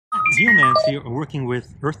Geomancy, or working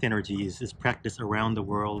with earth energies, is practiced around the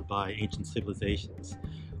world by ancient civilizations.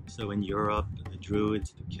 So in Europe, the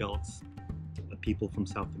Druids, the Celts, the people from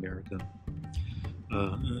South America,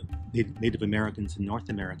 uh, Native Americans in North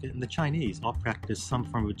America, and the Chinese all practice some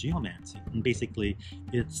form of geomancy. And basically,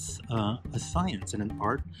 it's a science and an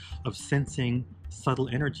art of sensing subtle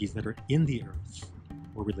energies that are in the earth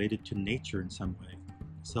or related to nature in some way.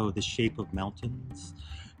 So the shape of mountains,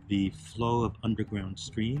 the flow of underground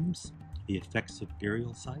streams, the effects of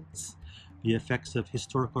burial sites, the effects of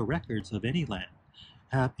historical records of any land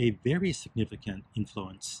have a very significant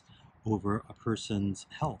influence over a person's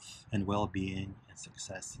health and well-being and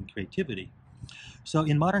success and creativity. So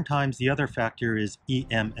in modern times, the other factor is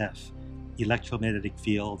EMF, electromagnetic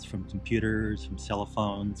fields from computers, from cell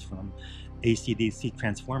phones, from AC/DC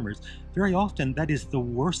transformers. Very often, that is the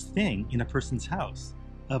worst thing in a person's house,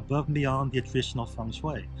 above and beyond the traditional feng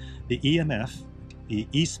shui. The EMF, the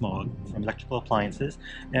E-smog from electrical appliances,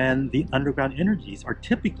 and the underground energies are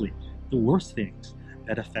typically the worst things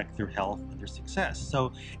that affect their health and their success.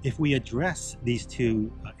 So if we address these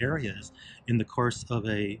two areas in the course of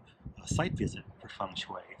a site visit for feng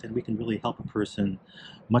shui, then we can really help a person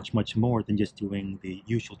much, much more than just doing the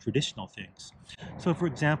usual traditional things. So for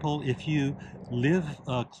example, if you live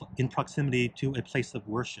in proximity to a place of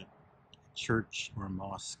worship, church or a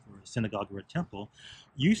mosque or a synagogue or a temple,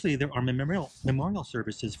 usually there are memorial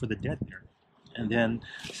services for the dead there. And then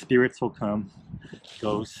spirits will come,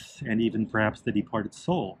 ghosts, and even perhaps the departed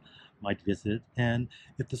soul might visit. And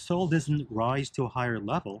if the soul doesn't rise to a higher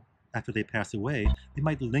level after they pass away, they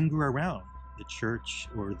might linger around the church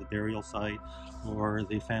or the burial site or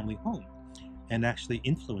the family home and actually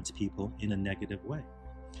influence people in a negative way.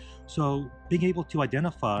 So being able to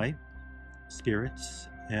identify spirits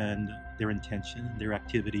and their intention, their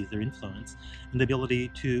activities, their influence, and the ability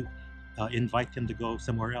to invite them to go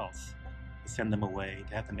somewhere else, to send them away,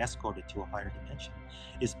 to have them escorted to a higher dimension,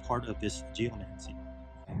 is part of this geomancy.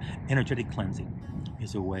 Energetic cleansing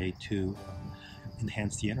is a way to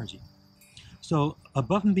enhance the energy. So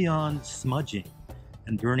above and beyond smudging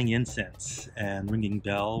and burning incense and ringing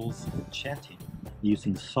bells and chanting,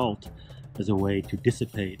 using salt as a way to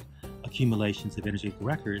dissipate accumulations of energetic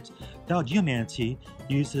records, Tao Geomancy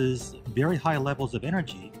uses very high levels of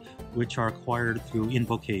energy which are acquired through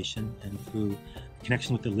invocation and through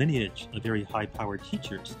connection with the lineage of very high-powered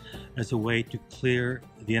teachers as a way to clear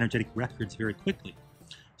the energetic records very quickly.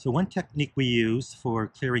 So one technique we use for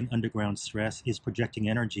clearing underground stress is projecting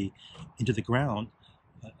energy into the ground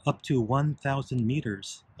up to 1,000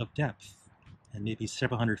 meters of depth and maybe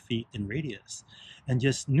several hundred feet in radius, and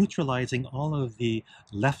just neutralizing all of the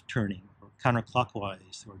left turning or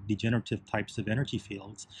counterclockwise or degenerative types of energy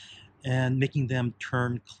fields and making them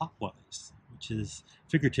turn clockwise, which is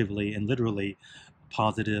figuratively and literally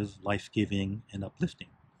positive, life-giving, and uplifting.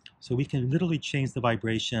 So we can literally change the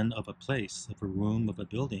vibration of a place, of a room, of a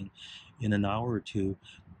building in an hour or two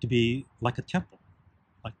to be like a temple,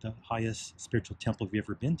 like the highest spiritual temple we've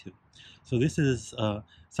ever been to. So this is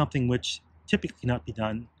something which typically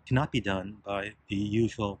cannot be done by the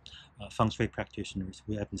usual feng shui practitioners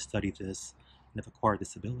who haven't studied this and have acquired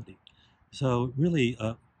this ability. So really,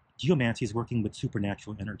 geomancy is working with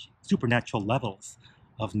supernatural energy, supernatural levels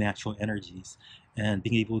of natural energies, and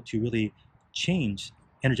being able to really change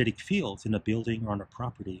energetic fields in a building or on a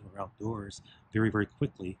property or outdoors very, very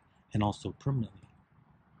quickly and also permanently.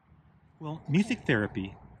 Well, music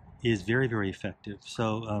therapy is very, very effective.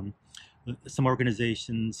 So some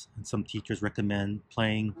organizations and some teachers recommend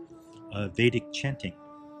playing Vedic chanting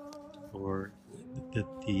or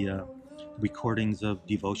the recordings of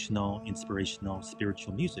devotional, inspirational,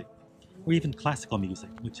 spiritual music, or even classical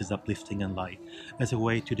music, which is uplifting and light, as a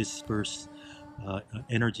way to disperse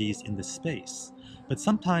energies in the space. But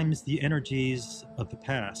sometimes the energies of the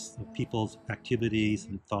past, of people's activities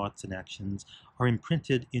and thoughts and actions, are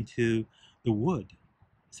imprinted into the wood,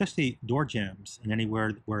 especially door jambs and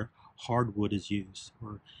anywhere where hardwood is used.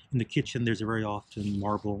 Or in the kitchen, there's very often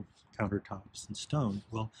marble countertops and stone.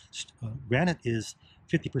 Well, granite is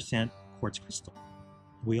 50% quartz crystal.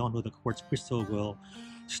 We all know the quartz crystal will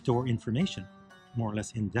store information more or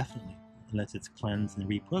less indefinitely unless it's cleansed and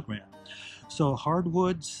reprogrammed. So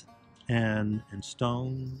hardwoods and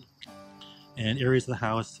stone and areas of the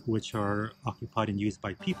house which are occupied and used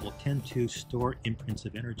by people tend to store imprints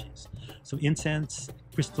of energies. So incense,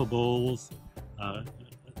 crystal bowls,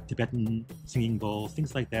 Tibetan singing bowls,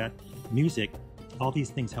 things like that, music, all these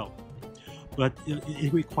things help. But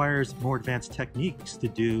it requires more advanced techniques to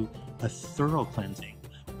do a thorough cleansing,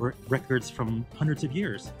 where records from hundreds of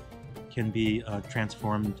years can be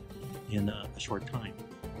transformed in a short time.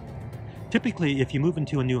 Typically, if you move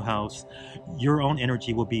into a new house, your own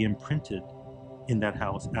energy will be imprinted in that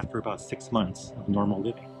house after about 6 months of normal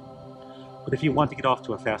living. But if you want to get off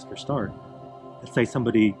to a faster start, let's say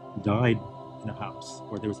somebody died in a house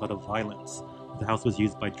or there was a lot of violence, the house was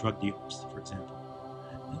used by drug dealers, for example,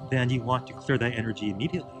 then you want to clear that energy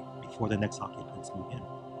immediately before the next occupants move in.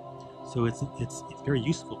 So it's very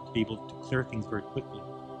useful to be able to clear things very quickly